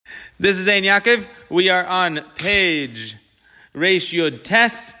This is Ein Yaakov. We are on page Reish Yud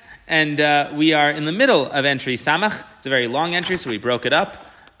Tes, and we are in the middle of entry Samach. It's a very long entry, so we broke it up.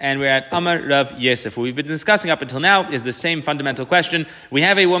 And we're at Amar Rav Yosef. What we've been discussing up until now is the same fundamental question. We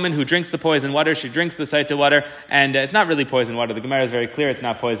have a woman who drinks the poison water. She drinks the Saita water, and it's not really poison water. The Gemara is very clear it's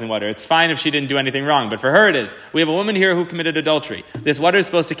not poison water. It's fine if she didn't do anything wrong, but for her it is. We have a woman here who committed adultery. This water is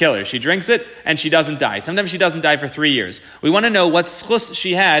supposed to kill her. She drinks it, and she doesn't die. Sometimes she doesn't die for 3 years. We want to know what schus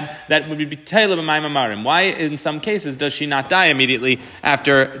she had that would be Taylor b'mayim amarim. Why, in some cases, does she not die immediately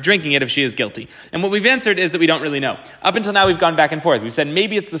after drinking it if she is guilty? And what we've answered is that we don't really know. Up until now, we've gone back and forth. We've said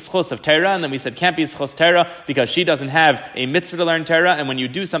maybe it's the schus of Torah, and then we said can't be schus Torah because she doesn't have a mitzvah to learn Torah, and when you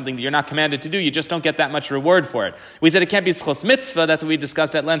do something that you're not commanded to do, you just don't get that much reward for it. We said it can't be schus mitzvah. That's what we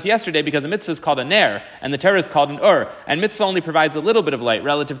discussed at length yesterday, because a mitzvah is called a ner, and the Torah is called an ur, and mitzvah only provides a little bit of light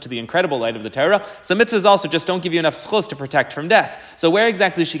relative to the incredible light of the Torah. So mitzvahs also just don't give you enough schus to protect from death. So where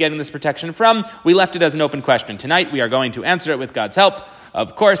exactly is she getting this protection from? We left it as an open question. Tonight we are going to answer it with God's help.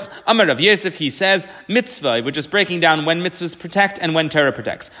 Of course, Amar Rav Yosef, he says, mitzvah, we're just breaking down when mitzvahs protect and when Torah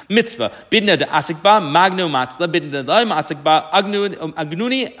protects. Mitzvah, bidna de asikba, magno matzla, bidna de asikba,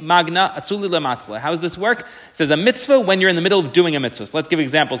 agnuni, magna, atzuli le matzla. How does this work? It says a mitzvah when you're in the middle of doing a mitzvah. So let's give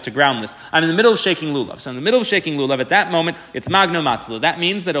examples to ground this. I'm in the middle of shaking lulav. So in the middle of shaking lulav, at that moment, it's magno matzla. That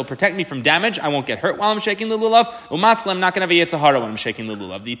means that it'll protect me from damage. I won't get hurt while I'm shaking the lulav. Umatzla, I'm not going to have a yetzer hara when I'm shaking the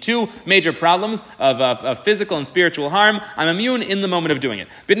lulav. The two major problems of physical and spiritual harm, I'm immune in the moment of doing it.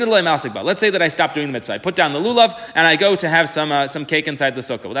 Let's say that I stop doing the mitzvah. I put down the lulav and I go to have some cake inside the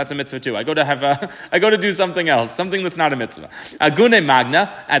sukkah. Well, that's a mitzvah too. I go to do something else, something that's not a mitzvah. Agune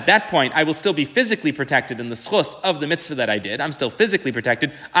magna. At that point, I will still be physically protected in the schus of the mitzvah that I did. I'm still physically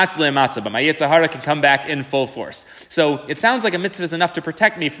protected. Atzle matzah, but my yetzer hara can come back in full force. So it sounds like a mitzvah is enough to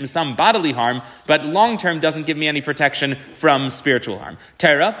protect me from some bodily harm, but long term doesn't give me any protection from spiritual harm.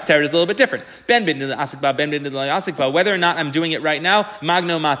 Torah is a little bit different. Whether or not I'm doing it right now,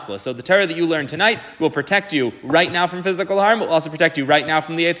 magno matzla. So the Torah that you learn tonight will protect you right now from physical harm. It will also protect you right now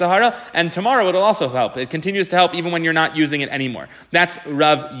from the yetzer hara. And tomorrow it'll also help. It continues to help even when you're not using it anymore. That's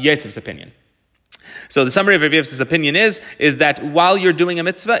Rav Yosef's opinion. So the summary of Rav Yosef's opinion is that while you're doing a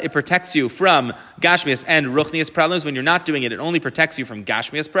mitzvah, it protects you from gashmias and ruchnias problems. When you're not doing it, it only protects you from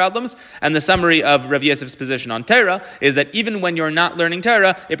gashmias problems. And the summary of Rav Yosef's position on Torah is that even when you're not learning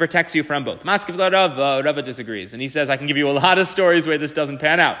Torah, it protects you from both. Maskiv la Rav, Rava disagrees. And he says, I can give you a lot of stories where this doesn't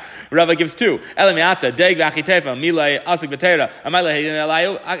pan out. Rava gives two. Elemiata, Deg v'achitefa, milay asik v'tera, amalei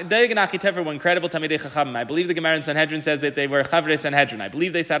ha'yinalayu, Deg and achitefa were incredible Talmidei Chachamim. I believe the Gemara in Sanhedrin says that they were Chavrei Sanhedrin. I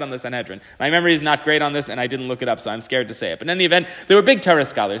believe they sat on the Sanhedrin. My memory is not great on this, and I didn't look it up, so I'm scared to say it. But in any event, they were big Torah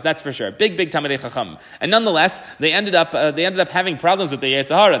scholars, that's for sure. Big Talmidei Chacham. And nonetheless, they ended up having problems with the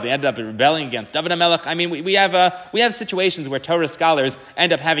yetzer hara. They ended up rebelling against David HaMelech. I mean, we have situations where Torah scholars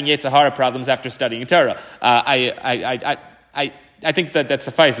end up having yetzer hara problems after studying Torah. I think that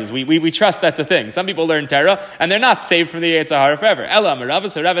suffices. We trust that's a thing. Some people learn Torah, and they're not saved from the yetzer hara forever. Ela Rava,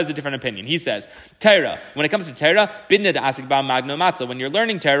 so Rava has a different opinion. He says, Torah, when it comes to Torah, bidna asik ba magno matzah. When you're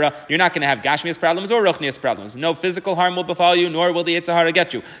learning Torah, you're not going to have gashmias problems or ruchnias problems. No physical harm will befall you, nor will the yetzer hara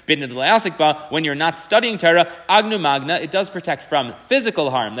get you. Bidna asik ba, when you're not studying Torah, agnu magna, it does protect from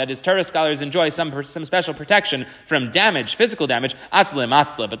physical harm. That is, Torah scholars enjoy some special protection from damage, physical damage, atzle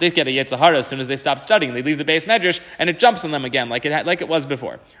matla, but they get a yetzer hara as soon as they stop studying. They leave the base medrash, and it jumps on them again, like it was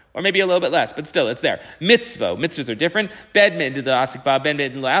before. Or maybe a little bit less, but still, it's there. Mitzvahs are different.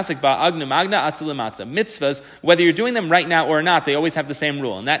 Mitzvahs, whether you're doing them right now or not, they always have the same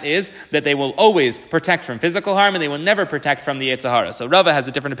rule, and that is that they will always protect from physical harm, and they will never protect from the yetzer hara. So Rava has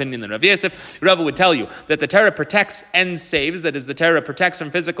a different opinion than Rav Yosef. Rava would tell you that the Torah protects and saves, that is, the Torah protects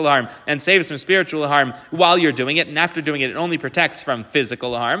from physical harm and saves from spiritual harm while you're doing it, and after doing it, it only protects from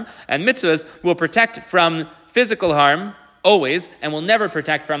physical harm. And mitzvahs will protect from physical harm always, and will never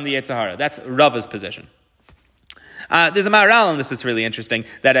protect from the yetzer hara. That's Rava's position. There's a Maharal on this that's really interesting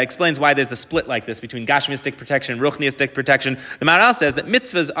that explains why there's a split like this between gashmiistic protection and ruchniistic protection. The Maharal says that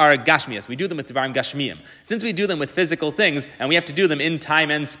mitzvahs are gashmias. We do them with dvarim gashmiyim. Since we do them with physical things, and we have to do them in time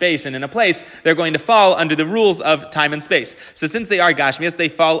and space and in a place, they're going to fall under the rules of time and space. So since they are gashmias, they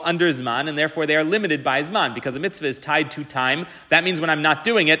fall under zman, and therefore they are limited by zman, because a mitzvah is tied to time. That means when I'm not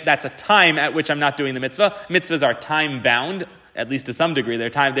doing it, that's a time at which I'm not doing the mitzvah. Mitzvahs are time-bound. at least to some degree.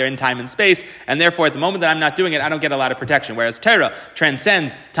 They're in time and space, and therefore at the moment that I'm not doing it, I don't get a lot of protection. Whereas Torah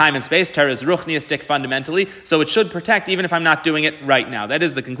transcends time and space. Torah is ruchniistic fundamentally, so it should protect even if I'm not doing it right now. That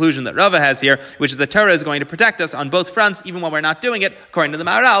is the conclusion that Rava has here, which is that Torah is going to protect us on both fronts, even when we're not doing it, according to the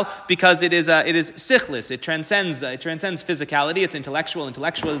Maharal, because it is sichlis. It transcends physicality. It's intellectual.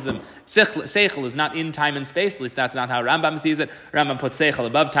 Intellectualism, seichel is not in time and space. At least that's not how Rambam sees it. Rambam puts seichel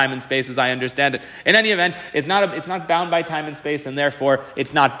above time and space, as I understand it. In any event, it's not bound by time and space, and therefore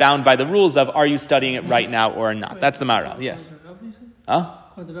it's not bound by the rules of are you studying it right now or not. That's the Maharal. Yes.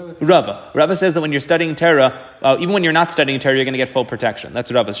 Rava says that when you're studying Torah, even when you're not studying Torah, you're going to get full protection.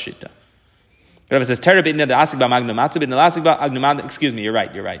 That's Rava's shita. Rava says Torah b'idna da'asikba magnu matzah b'idna da'asikba agnu matzah. Excuse me, you're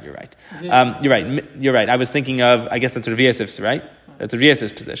right. You're right. I was thinking of, I guess that's Rav Yosef's, right? That's Rav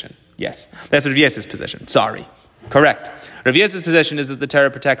Yosef's position. Yes, that's Rav Yosef's position. Sorry, correct. Rav Yosef's position is that the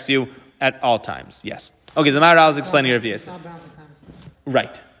Torah protects you at all times. Yes. Okay, the Maharal is explaining Rav Yosef.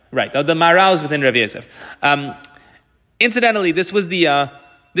 Right. The Maharal is within Rav Yosef. Incidentally, this was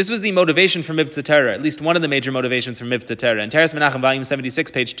the motivation for Mitzvah Torah, at least one of the major motivations for Mitzvah Torah. In Teres Menachem, volume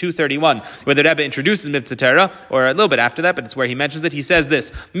 76, page 231, where the Rebbe introduces Mitzvah Torah, or a little bit after that, but it's where he mentions it, he says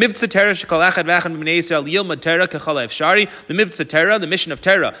this, Mitzvah Torah, shekol echad v'echad b'nei Yisrael yilmad Torah kechol ha'efshari. The Mitzvah Torah, the mission of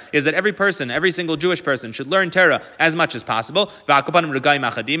Torah, is that every single Jewish person should learn Torah as much as possible. V'akopanim regayim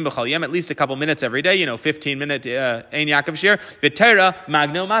achadim b'chol yom, at least a couple minutes every day, 15-minute Ein Yaakov Shir. V'Torah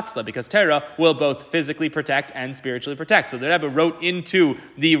magno matzla, because Torah will both physically protect and spiritually protect. So the Rebbe wrote into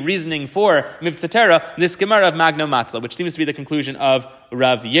the reasoning for Mitzvah Torah this Gemara of Magno Matzla, which seems to be the conclusion of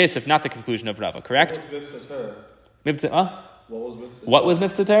Rav Yosef, not the conclusion of Rava, correct? What was Mitzvah Torah? What was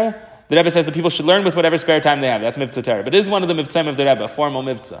Mitzvah Torah? The Rebbe says that people should learn with whatever spare time they have. That's Mitzvah Torah. But it is one of the Mitzvahs of the Rebbe, a formal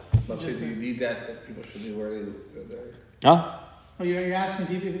Mitzvah. Do you need that people should be where they're... Huh? Oh, you're asking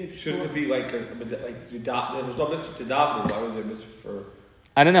people if... Should it be like you there was no Mitzvah to daven, why was there Mitzvah for...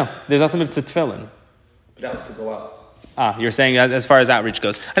 I don't know. There's also Mitzvah Tefillin. But that was to go out. You're saying as far as outreach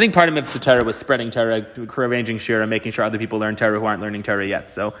goes. I think part of Mitzvah Torah was spreading Torah, arranging shira, making sure other people learn Torah who aren't learning Torah yet.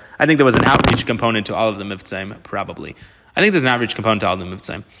 So I think there was an outreach component to all of the Mitzvahim, probably. I think there's an outreach component to all of the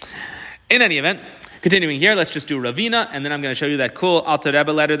Mitzvahim. In any event, continuing here, let's just do Ravina, and then I'm going to show you that cool Alter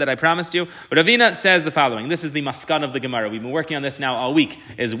Rebbe letter that I promised you. Ravina says the following. This is the maskan of the Gemara. We've been working on this now all week.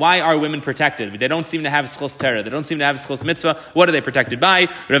 Is why are women protected? They don't seem to have schos Torah. They don't seem to have schos mitzvah. What are they protected by?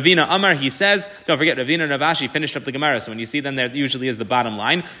 Ravina Amar, he says, don't forget, Ravina and Ravashi finished up the Gemara, so when you see them, there usually is the bottom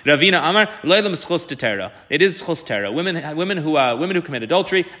line. Ravina Amar, loylam schos Torah. It is schos Torah. Women who commit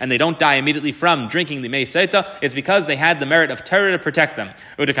adultery, and they don't die immediately from drinking the mei seita, it's because they had the merit of Torah to protect them.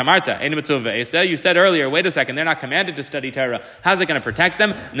 You said earlier, wait a second, they're not commanded to study Torah. How's it going to protect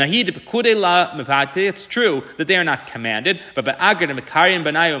them? It's true that they are not commanded, but not in the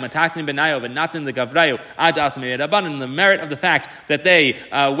gavrayu, in the merit of the fact that they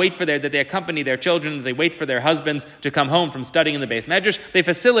that they accompany their children, that they wait for their husbands to come home from studying in the base medrash. They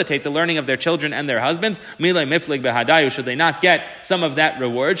facilitate the learning of their children and their husbands. Should they not get some of that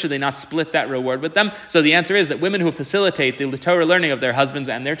reward? Should they not split that reward with them? So the answer is that women who facilitate the Torah learning of their husbands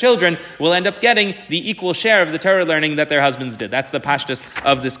and their children will end up getting the equal share of the Torah learning that their husbands did. That's the pashtus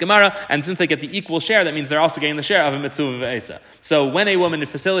of this Gemara. And since they get the equal share, that means they're also getting the share of a mitzvah v'esa. So when a woman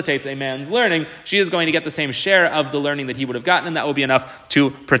facilitates a man's learning, she is going to get the same share of the learning that he would have gotten, and that will be enough to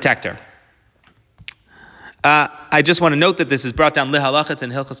protect her. I just want to note that this is brought down lihalachas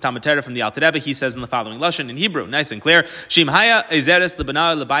and Hilchas Talmud Torah from the Alter Rebbe. He says in the following lashon in Hebrew, nice and clear: Shim haya ezeres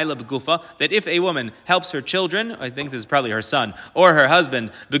lebana lebayla begufa. That if a woman helps her children, I think this is probably her son or her husband,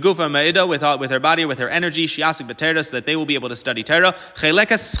 begufa ma'ida with her body, with her energy, shiasik b'teras, so that they will be able to study Torah.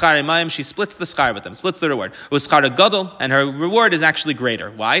 Chelekas schar imayim, she splits the schar with them, splits the reward. Uschar gadol, and her reward is actually greater.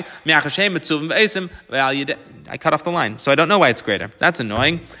 Why? I cut off the line, so I don't know why it's greater. That's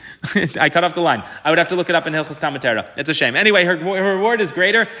annoying. I cut off the line. I would have to look it up in Hilchas Talmud Torah. It's a shame. Anyway, her reward is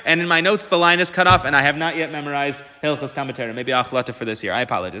greater, and in my notes the line is cut off, and I have not yet memorized Hilchas Talmud Torah. Maybe I'll chalata for this year. I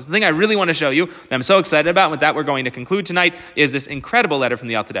apologize. The thing I really want to show you, that I'm so excited about, and with that we're going to conclude tonight, is this incredible letter from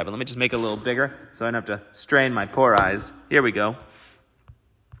the Alter Rebbe. Let me just make it a little bigger, so I don't have to strain my poor eyes. Here we go.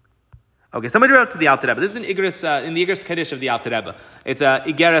 Okay, somebody wrote to the Alter Rebbe. This is in the Igros Kaddish of the Alter Rebbe. It's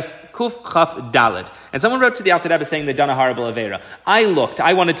Igeres Kuf Chaf Dalet. And someone wrote to the Alter Rebbe saying they'd done a horrible Avera. I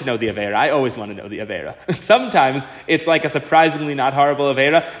wanted to know the Avera. I always want to know the Avera. Sometimes it's like a surprisingly not horrible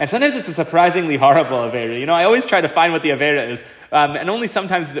Avera, and sometimes it's a surprisingly horrible Avera. I always try to find what the Avera is. and only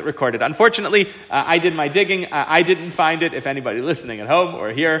sometimes is it recorded. Unfortunately, I did my digging. I didn't find it. If anybody listening at home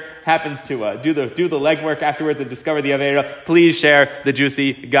or here happens to do the legwork afterwards and discover the Aveira, please share the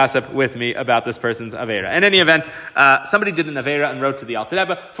juicy gossip with me about this person's Aveira. In any event, somebody did an Aveira and wrote to the Alter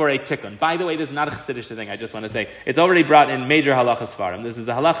Rebbe for a tikkun. By the way, this is not a Chassidish thing, I just want to say. It's already brought in major halacha svarim. This is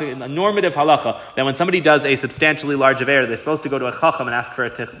a normative halacha that when somebody does a substantially large Aveira, they're supposed to go to a chacham and ask for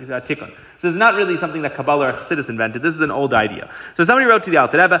a tikkun. This is not really something that Kabbalah or Chassidus invented. This is an old idea. So somebody wrote to the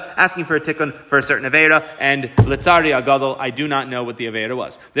Alter Rebbe asking for a tikkun for a certain Aveira, and Litzari Agadol, I do not know what the Aveira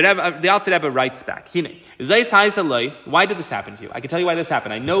was. The Alter Rebbe writes back, why did this happen to you? I can tell you why this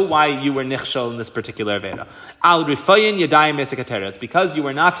happened. I know why you were nichshol in this particular Aveira. Al rifayin yadayim mesikatera. It's because you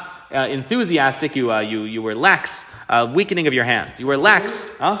were not enthusiastic, you were lax, weakening of your hands. You were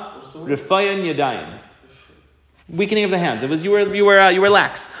lax. Rifayin yadayim. Weakening of the hands. It was you were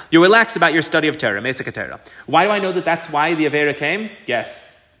lax. You were lax about your study of Torah, mesikatera. Why do I know that that's why the Aveira came? Yes.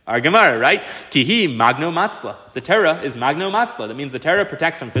 Our Gemara, right? Kihi magno matzla. The Torah is magno matzla. That means the Torah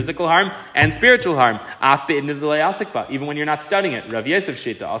protects from physical harm and spiritual harm. Even when you're not studying it. Rav Yosef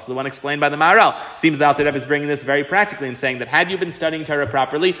Shita, also the one explained by the Maharal. Seems the Alter Rebbe is bringing this very practically and saying that had you been studying Torah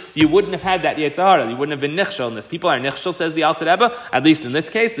properly, you wouldn't have had that Yetzer Hara. You wouldn't have been nichshol in this. People are nichshol, says the Alter Rebbe. At least in this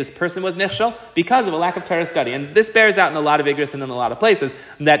case, this person was nichshol because of a lack of Torah study. And this bears out in a lot of Igros and in a lot of places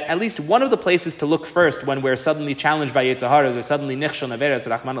that at least one of the places to look first when we're suddenly challenged by Yetzer Haras or suddenly nichshol naveras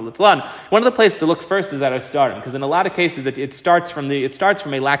Rahman al-Litzlan, one of the places to look first is at our starting, because in a lot of cases it starts from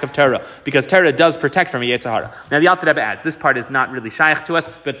a lack of Torah, because Torah does protect from a Yetzer Hara. Now the Alter Rebbe adds, this part is not really shaykh to us,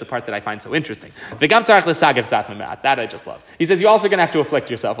 but it's the part that I find so interesting. That I just love. He says you're also going to have to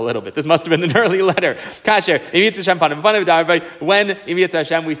afflict yourself a little bit. This must have been an early letter. When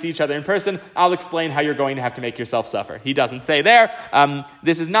Hashem we see each other in person, I'll explain how you're going to have to make yourself suffer. He doesn't say there.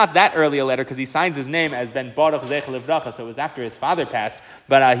 This is not that early a letter because he signs his name as Ben Baruch Zechel Livracha, so it was after his father passed.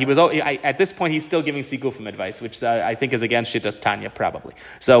 But he was at this point he's still giving Sigufim advice, which I think is against Shittas Tanya probably.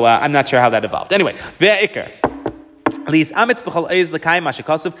 So I'm not sure how that evolved. Anyway, Ve'ikr. The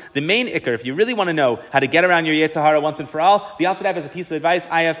main ikar, if you really want to know how to get around your Yetzer Hara once and for all, the Alter Rebbe has a piece of advice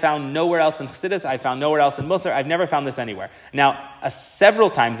I have found nowhere else in Chassidus, I found nowhere else in Musar, I've never found this anywhere. Now, several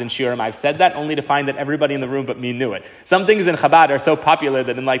times in Shiurim I've said that, only to find that everybody in the room but me knew it. Some things in Chabad are so popular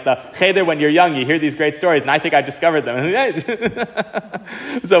that in like the Cheder when you're young, you hear these great stories, and I think I discovered them.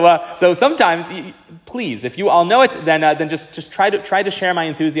 So sometimes, please, if you all know it, then just try to share my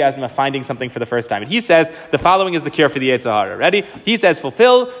enthusiasm of finding something for the first time. And he says the following is the cure for the Yetzer Hara. Ready? He says,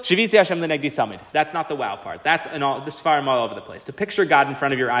 fulfill Shivisi Hashem L'Negdi Samid. That's not the wow part. That's this Svarim all over the place. To picture God in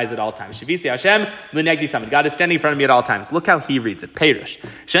front of your eyes at all times. Shivisi Hashem L'Negdi Samid. God is standing in front of me at all times. Look how he reads it. Perush.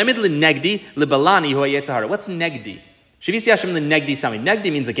 Shemid L'Negdi L'Balani Hu Yetzer Hara. What's Negdi? Shivisi Hashem L'Negdi Samid.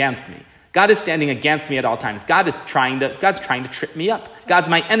 Negdi means against me. God is standing against me at all times. God's trying to trip me up. God's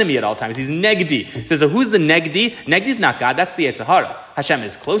my enemy at all times. He's negdi. He says, so who's the negdi? Negdi's not God. That's the Yetzer Hara. Hashem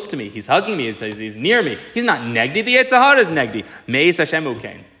is close to me. He's hugging me. He's near me. He's not negdi. The Yetzer Hara is negdi. Meis Hashem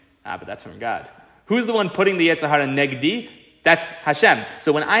ukein. But that's from God. Who's the one putting the Yetzer Hara negdi? That's Hashem.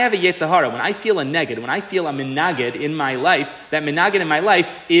 So when I have a Yetzer Hara, when I feel a neged, when I feel a minaged in my life, that minaged in my life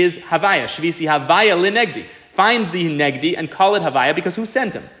is Havaya. Shvisi Havaya linegdi. Find the negdi and call it Havaya because who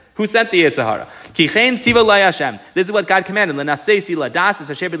sent him? Who sent the Yetzer Hara? This is what God commanded. God sent the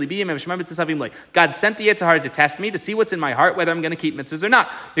Yetzer Hara to test me, to see what's in my heart, whether I'm going to keep mitzvahs or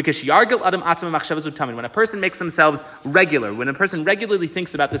not. Because when a person makes themselves regular, when a person regularly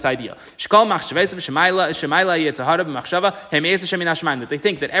thinks about this idea, that they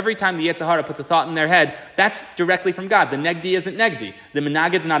think that every time the Yetzer Hara puts a thought in their head, that's directly from God. The negdi isn't negdi. The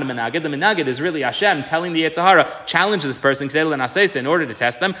menagid is not a menagid. The menagid is really Hashem telling the Yetzer Hara, challenge this person in order to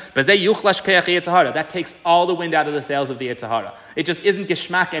test them. That takes all the wind out of the sails of the Yetzer Hara. It just isn't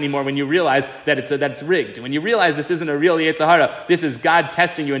geschmack anymore when you realize that it's rigged. When you realize this isn't a real Yetzer Hara, this is God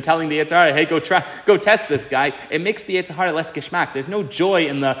testing you and telling the Yetzer Hara, hey, go test this guy. It makes the Yetzer Hara less geschmack. There's no joy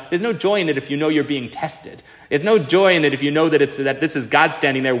in it if you know you're being tested. There's no joy in it if you know that this is God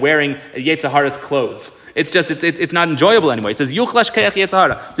standing there wearing Yetzer Hara's clothes. It's not enjoyable anymore. It says Yuchlash Keach Yetzer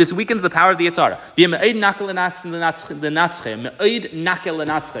Hara. This weakens the power of the Yetzer Hara.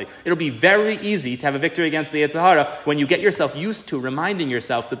 It'll be very easy to have a victory against the Yetzer Hara when you get yourself used to reminding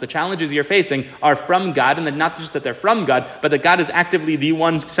yourself that the challenges you're facing are from God, and that not just that they're from God, but that God is actively the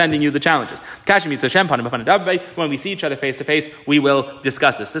one sending you the challenges. When we see each other face to face, we will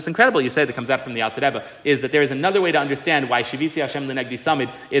discuss this. This incredible Yesod that comes out from the Alter Rebbe is that there is another way to understand why Shivisi Hashem L'Negdi Samid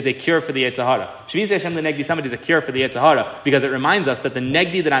is a cure for the Yetzer Hara. Shivisi Hashem Negdi Samad is a cure for the Yetzer Hara, because it reminds us that the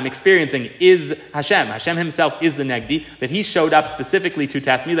Negdi that I'm experiencing is Hashem. Hashem himself is the Negdi, that he showed up specifically to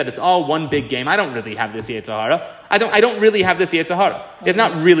test me, that it's all one big game. I don't really have this Yetzer Hara. I don't really have this Yetzer Hara. It's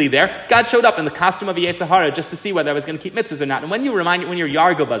not really there. God showed up in the costume of a Yetzer Hara just to see whether I was going to keep mitzvahs or not. And when you're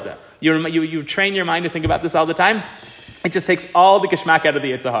Yargo Baza, you train your mind to think about this all the time, it just takes all the geshmak out of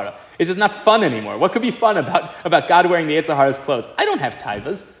the Yetzer Hara. It's just not fun anymore. What could be fun about God wearing the Yetzer Hara's clothes? I don't have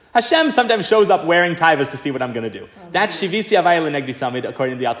taivas. Hashem sometimes shows up wearing taivas to see what I'm going to do. That's Shivisi Havaya L'Negdi Samid,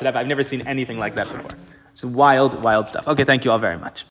 according to the Alter Rebbe. I've never seen anything like that before. It's wild, wild stuff. Okay, thank you all very much.